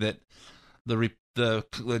weird that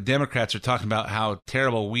the Democrats are talking about how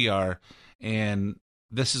terrible we are, and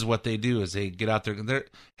this is what they do: is they get out there.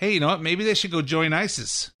 Hey, you know what? Maybe they should go join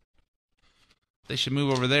ISIS. They should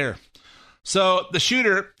move over there. So the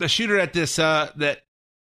shooter at this that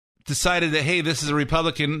decided that, hey, this is a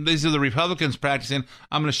Republican. These are the Republicans practicing.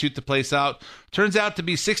 I'm going to shoot the place out. Turns out to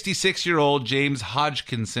be 66-year-old James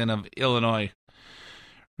Hodgkinson of Illinois.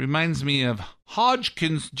 Reminds me of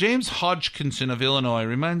James Hodgkinson of Illinois.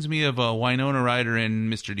 Reminds me of Winona Ryder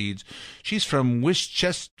in Mr. Deeds. She's from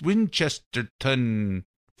Winchesterton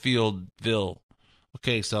Fieldville.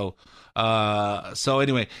 Okay, so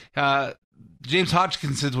anyway, James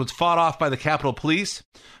Hodgkinson was fought off by the Capitol Police.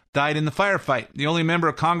 Died in the firefight. The only member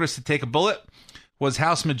of Congress to take a bullet was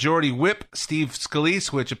House Majority Whip Steve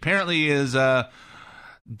Scalise, which apparently is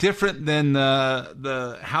different than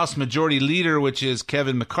the House Majority Leader, which is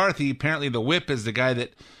Kevin McCarthy. Apparently the whip is the guy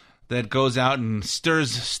that goes out and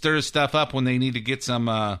stirs stuff up when they need to get some...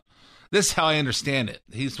 this is how I understand it.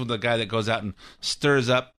 He's the guy that goes out and stirs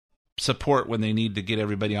up support when they need to get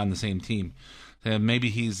everybody on the same team. Maybe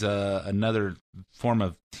he's another form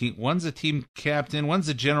of team. One's a team captain, one's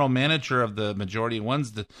the general manager of the majority,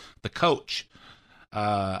 one's the coach.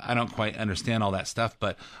 I don't quite understand all that stuff,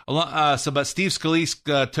 but Steve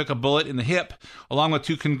Scalise took a bullet in the hip, along with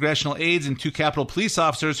 2 congressional aides and 2 Capitol Police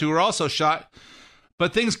officers who were also shot.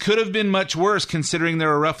 But things could have been much worse, considering there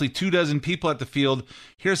were roughly 24 people at the field.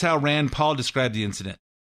 Here's how Rand Paul described the incident.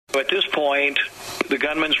 At this point, the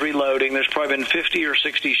gunman's reloading. There's probably been 50 or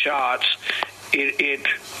 60 shots.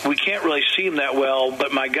 We can't really see him that well,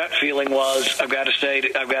 but my gut feeling was I've got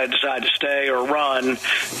to decide to stay or run.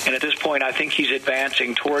 And at this point, I think he's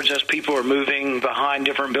advancing towards us. People are moving behind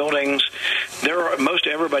different buildings. Most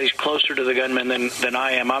everybody's closer to the gunman than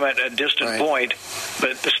I am. I'm at a distant point,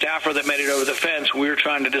 but the staffer that made it over the fence, we were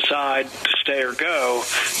trying to decide to stay or go.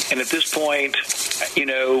 And at this point,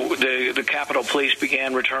 the Capitol Police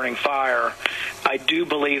began returning fire. I do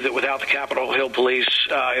believe that without the Capitol Hill Police,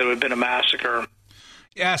 it would have been a massacre.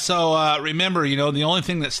 Yeah, so remember, the only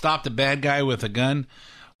thing that stopped a bad guy with a gun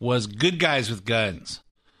was good guys with guns.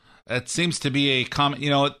 That seems to be a common,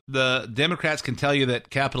 the Democrats can tell you that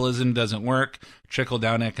capitalism doesn't work,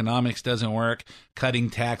 trickle-down economics doesn't work, cutting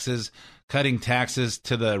taxes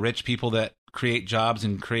to the rich people that create jobs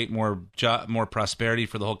and create more prosperity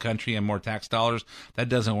for the whole country and more tax dollars. That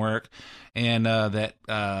doesn't work. And that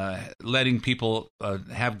letting people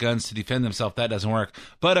have guns to defend themselves, that doesn't work.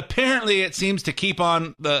 But apparently it seems to keep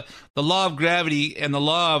on the law of gravity and the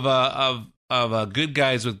law of good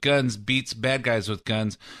guys with guns beats bad guys with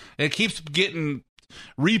guns. It keeps getting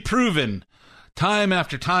reproven time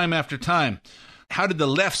after time after time. How did the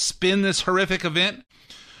left spin this horrific event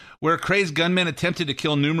where crazed gunmen attempted to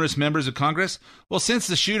kill numerous members of Congress? Well, since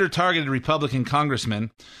the shooter targeted Republican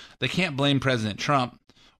congressmen, they can't blame President Trump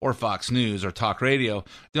or Fox News or talk radio.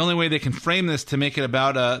 The only way they can frame this to make it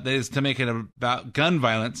about is to make it about gun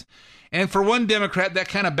violence. And for one Democrat, that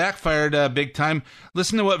kind of backfired big time.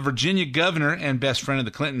 Listen to what Virginia governor and best friend of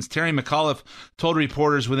the Clintons, Terry McAuliffe, told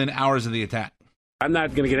reporters within hours of the attack. I'm not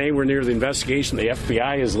going to get anywhere near the investigation. The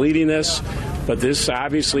FBI is leading this. But this,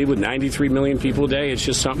 obviously, with 93 million people a day, it's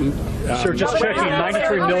just something... Sir, just checking,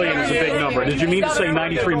 93 million is a big number. Did you mean to say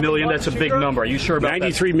 93 million? That's a big number. Are you sure about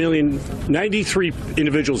 93 million, 93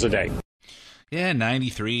 individuals a day. Yeah,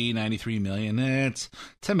 93 million. It's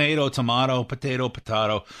tomato,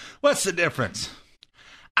 potato. What's the difference?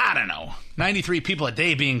 I don't know. 93 people a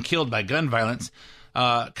day being killed by gun violence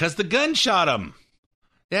because the gun shot them.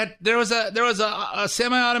 There was a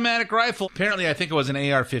semi-automatic rifle. Apparently, I think it was an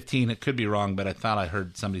AR-15. It could be wrong, but I thought I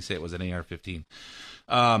heard somebody say it was an AR-15.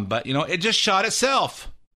 But, it just shot itself.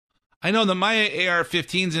 I know that my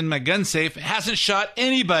AR-15's in my gun safe. It hasn't shot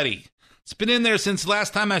anybody. It's been in there since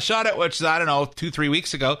last time I shot it, which is, 2-3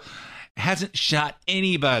 weeks ago. It hasn't shot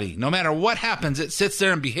anybody. No matter what happens, it sits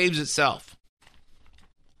there and behaves itself.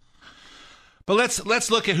 But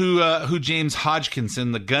let's look at who James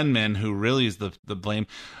Hodgkinson, the gunman who really is the blame.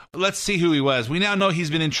 Let's see who he was. We now know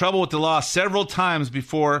he's been in trouble with the law several times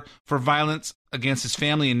before for violence against his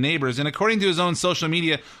family and neighbors. And according to his own social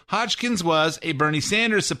media, Hodgkins was a Bernie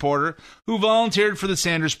Sanders supporter who volunteered for the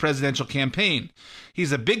Sanders presidential campaign.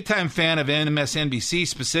 He's a big-time fan of MSNBC,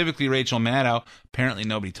 specifically Rachel Maddow. Apparently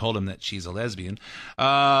nobody told him that she's a lesbian.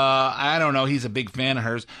 I don't know. He's a big fan of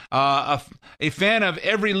hers. A fan of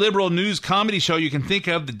every liberal news comedy show you can think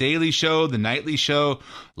of, The Daily Show, The Nightly Show,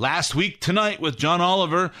 Last Week Tonight with John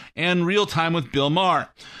Oliver, and Real Time with Bill Maher.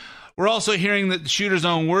 We're also hearing the shooter's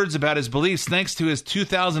own words about his beliefs thanks to his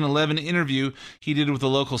 2011 interview he did with a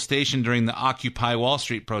local station during the Occupy Wall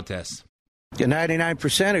Street protests. The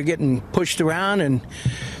 99% are getting pushed around, and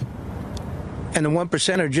the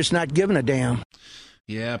 1% are just not giving a damn.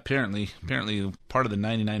 Yeah, apparently part of the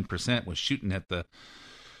 99% was shooting at the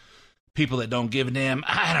people that don't give a damn.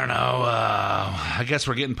 I don't know. I guess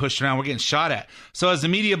we're getting pushed around. We're getting shot at. So has the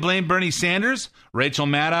media blamed Bernie Sanders, Rachel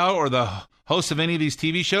Maddow, or the hosts of any of these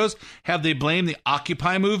TV shows? Have they blamed the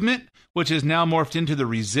Occupy movement, which has now morphed into the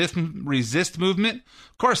Resist movement?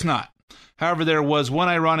 Of course not. However, there was one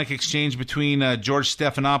ironic exchange between George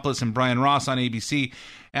Stephanopoulos and Brian Ross on ABC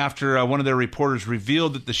after one of their reporters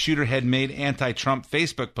revealed that the shooter had made anti-Trump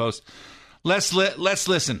Facebook posts. Let's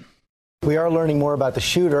listen. We are learning more about the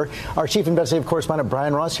shooter. Our chief investigative correspondent,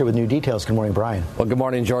 Brian Ross, here with new details. Good morning, Brian. Well, good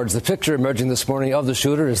morning, George. The picture emerging this morning of the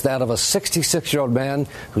shooter is that of a 66-year-old man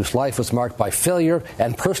whose life was marked by failure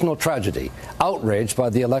and personal tragedy, outraged by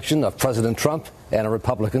the election of President Trump and a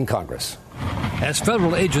Republican Congress. As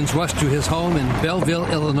federal agents rushed to his home in Belleville,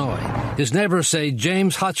 Illinois, his neighbors say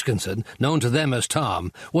James Hodgkinson, known to them as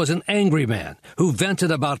Tom, was an angry man who vented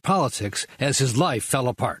about politics as his life fell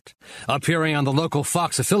apart, appearing on the local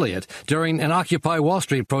Fox affiliate during an Occupy Wall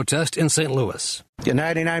Street protest in St. Louis. The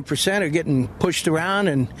 99% are getting pushed around,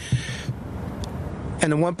 and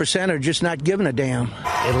the 1% are just not giving a damn.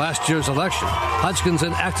 In last year's election,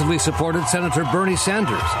 Hodgkinson actively supported Senator Bernie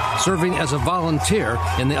Sanders, serving as a volunteer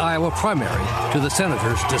in the Iowa primary, to the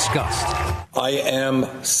senator's disgust. I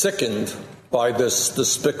am sickened by this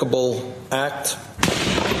despicable act.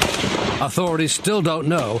 Authorities still don't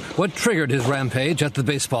know what triggered his rampage at the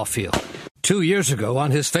baseball field. 2 years ago,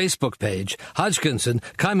 on his Facebook page, Hodgkinson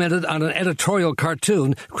commented on an editorial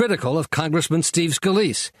cartoon critical of Congressman Steve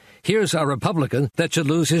Scalise. Here's a Republican that should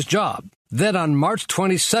lose his job. Then on March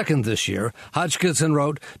 22nd this year, Hodgkinson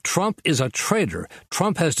wrote, "Trump is a traitor.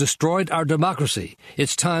 Trump has destroyed our democracy.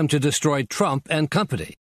 It's time to destroy Trump and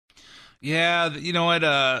company." Yeah, you know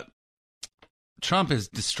what? Trump is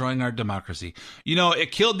destroying our democracy. You know,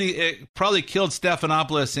 it probably killed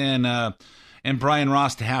Stephanopoulos and Brian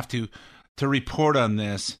Ross to have to report on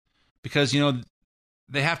this, because, you know,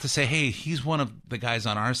 they have to say, hey, he's one of the guys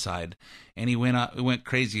on our side, and he went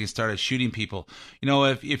crazy and started shooting people. You know,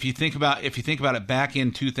 if you think about it, back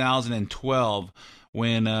in 2012,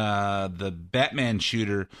 when the Batman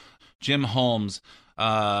shooter, Jim Holmes,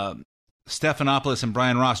 Stephanopoulos and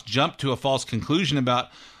Brian Ross jumped to a false conclusion about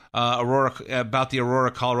about the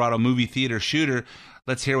Aurora, Colorado movie theater shooter.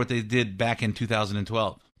 Let's hear what they did back in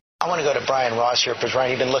 2012. I want to go to Brian Ross here, because,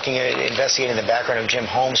 Brian, you've been looking at investigating the background of Jim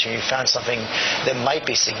Holmes, and you found something that might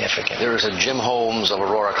be significant. There is a Jim Holmes of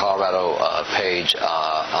Aurora, Colorado page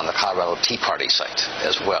on the Colorado Tea Party site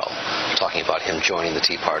as well, talking about him joining the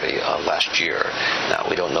Tea Party last year. Now,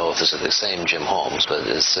 we don't know if this is the same Jim Holmes, but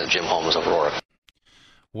it's Jim Holmes of Aurora.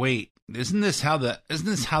 Wait, isn't this how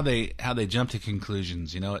they jump to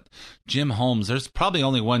conclusions? You know, Jim Holmes. There's probably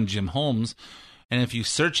only one Jim Holmes, and if you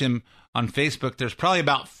search him on Facebook, there's probably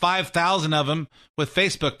about 5,000 of them with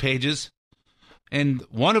Facebook pages, and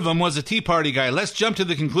one of them was a Tea Party guy. Let's jump to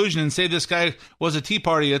the conclusion and say this guy was a Tea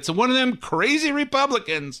Party. It's one of them crazy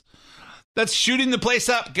Republicans that's shooting the place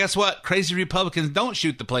up. Guess what? Crazy Republicans don't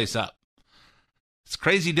shoot the place up. It's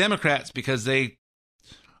crazy Democrats, because they've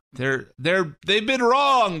been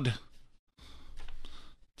wronged.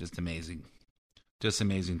 Just amazing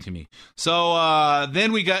to me. So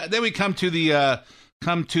then we come to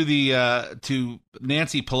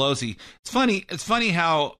Nancy Pelosi. It's funny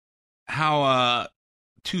how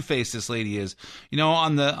two-faced this lady is. You know,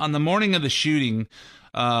 on the morning of the shooting,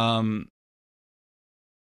 Paul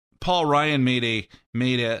Ryan made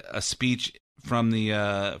a speech from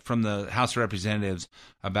the House of Representatives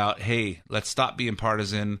about, hey, let's stop being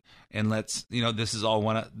partisan, and let's, you know, this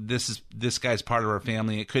guy's part of our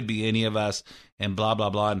family. It could be any of us, and blah blah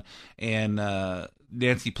blah. And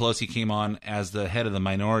Nancy Pelosi came on as the head of the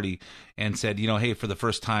minority and said, you know, hey, for the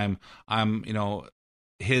first time, I'm, you know,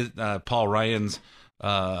 Paul Ryan's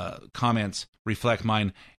comments reflect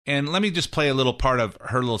mine. And let me just play a little part of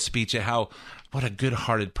her little speech at what a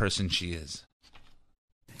good-hearted person she is.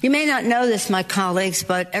 You may not know this, my colleagues,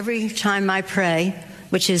 but every time I pray,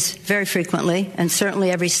 which is very frequently, and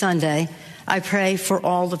certainly every Sunday, I pray for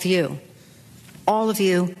all of you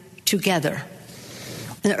together.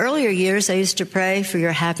 In the earlier years, I used to pray for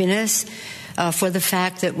your happiness, for the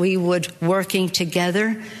fact that we would, working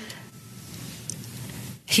together,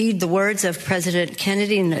 heed the words of President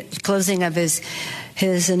Kennedy in the closing of his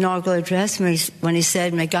inaugural address when he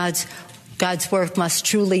said, "May God's work must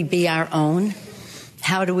truly be our own."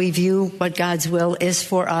 How do we view what God's will is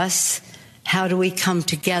for us? How do we come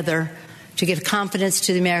together to give confidence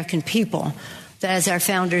to the American people that, as our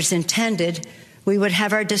founders intended, we would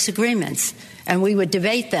have our disagreements and we would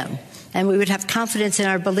debate them, and we would have confidence in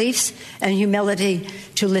our beliefs and humility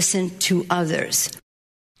to listen to others.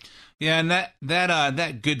 Yeah, and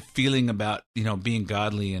that good feeling about, you know, being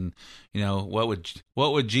godly, and, you know, what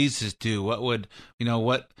would Jesus do? What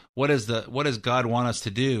does God want us to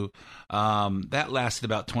do? That lasted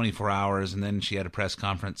about 24 hours, and then she had a press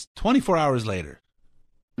conference 24 hours later.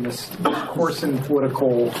 This course in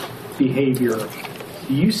political behavior,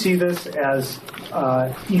 do you see this as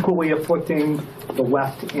equally afflicting the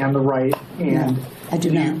left and the right? And no, I do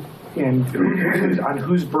not. And on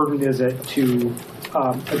whose burden is it to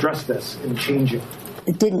address this and change it?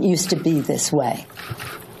 It didn't used to be this way.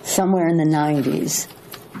 Somewhere in the 90s,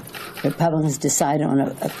 Republicans decided on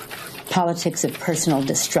a politics of personal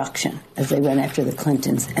destruction as they went after the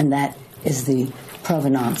Clintons, and that is the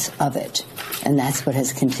provenance of it, and that's what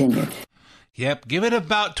has continued. Yep, give it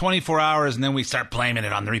about 24 hours, and then we start blaming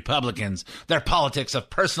it on the Republicans, their politics of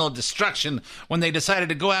personal destruction, when they decided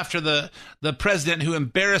to go after the president who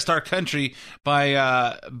embarrassed our country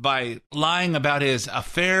by lying about his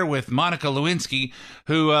affair with Monica Lewinsky,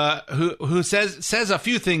 who says a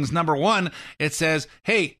few things. Number one, it says,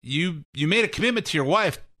 hey, you made a commitment to your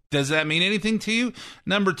wife. Does that mean anything to you?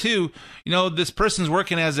 Number two, you know, this person's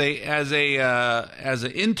working as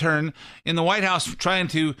an intern in the White House, trying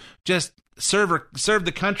to just serve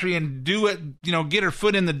the country and do it, you know, get her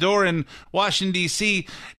foot in the door in Washington, D.C.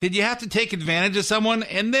 Did you have to take advantage of someone?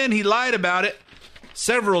 And then he lied about it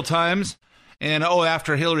several times. And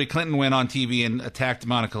after Hillary Clinton went on TV and attacked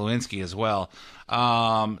Monica Lewinsky as well.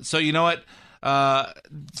 So you know what?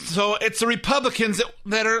 So it's the Republicans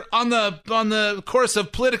that are on the course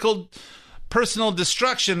of political personal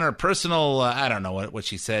destruction, or personal, I don't know what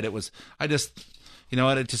she said. It was, it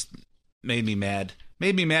just made me mad.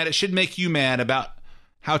 It should make you mad about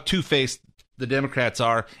how two-faced the Democrats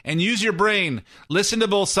are. And use your brain. Listen to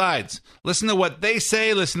both sides. Listen to what they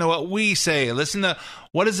say. Listen to what we say. Listen to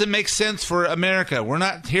what does it make sense for America. We're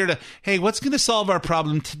not here to, hey, what's going to solve our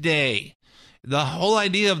problem today? The whole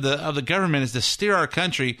idea of the government is to steer our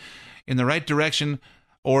country in the right direction,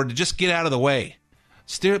 or to just get out of the way.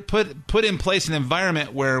 Put in place an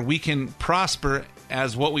environment where we can prosper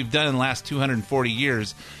as what we've done in the last 240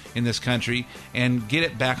 years in this country, and get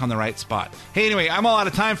it back on the right spot. Hey, anyway, I'm all out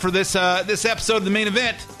of time for this episode of The Main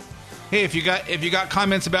Event. Hey, if you got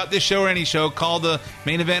comments about this show or any show, call the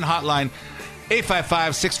Main Event hotline,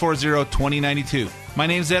 855-640-2092. My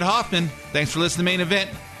name's Ed Hoffman. Thanks for listening to Main Event,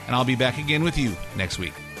 and I'll be back again with you next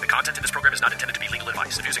week. The content in this program is not intended to be legal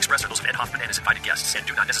advice. The views expressed are those of Ed Hoffman and his invited guests and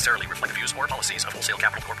do not necessarily reflect the views or policies of Wholesale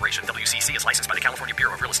Capital Corporation. WCC is licensed by the California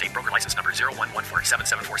Bureau of Real Estate, broker license number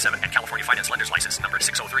 011477747 and California Finance Lenders license number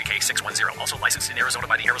 603K610. Also licensed in Arizona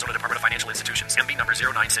by the Arizona Department of Financial Institutions. MB number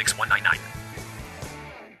 096199.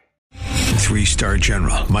 3-star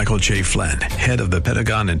General Michael J. Flynn, head of the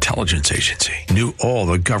Pentagon Intelligence Agency, knew all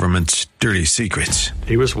the government's dirty secrets.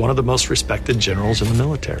 He was one of the most respected generals in the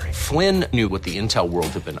military. Flynn knew what the intel world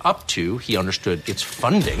had been up to. He understood its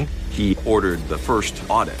funding. He ordered the first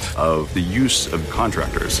audit of the use of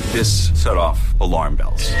contractors. This set off alarm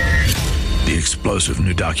bells. The explosive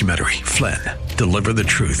new documentary, Flynn, Deliver the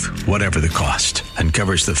Truth, Whatever the Cost,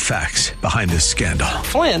 uncovers the facts behind this scandal.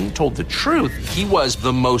 Flynn told the truth. He was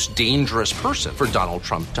the most dangerous person for Donald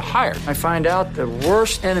Trump to hire. I find out the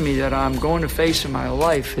worst enemy that I'm going to face in my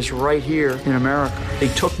life is right here in America. They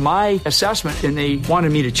took my assessment and they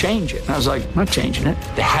wanted me to change it. And I was like, I'm not changing it.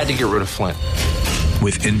 They had to get rid of Flynn.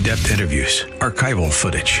 With in-depth interviews, archival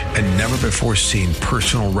footage, and never-before-seen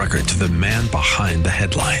personal records of the man behind the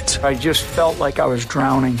headlines. I just felt like I was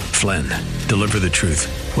drowning. Flynn, Deliver the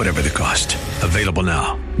Truth, Whatever the Cost. Available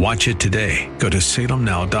now. Watch it today. Go to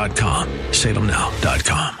salemnow.com.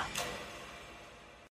 salemnow.com.